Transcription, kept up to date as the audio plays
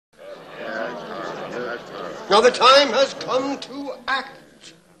Now the time has come to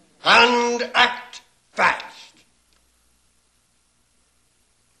act, and act fast.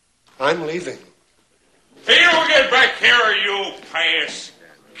 I'm leaving. Hey, you get back here, you pass.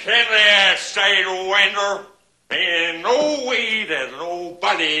 Can they say to winter? Ain't no way that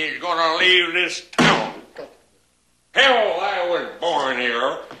nobody's gonna leave this town. Hell, I was born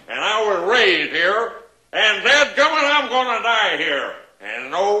here, and I was raised here, and dadgummit, I'm gonna die here.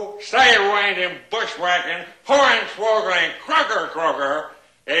 And no side-winding, bushwhacking, horn-swoggling, crocker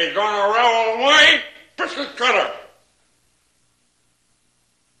is gonna roll my biscuit cutter.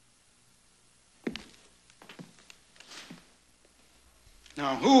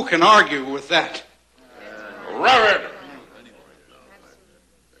 Now, who can argue with that? Rub it.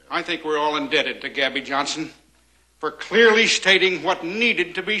 I think we're all indebted to Gabby Johnson for clearly stating what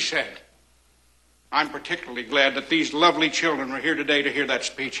needed to be said. I'm particularly glad that these lovely children were here today to hear that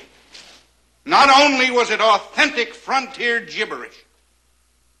speech. Not only was it authentic frontier gibberish,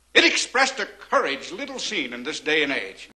 it expressed a courage little seen in this day and age.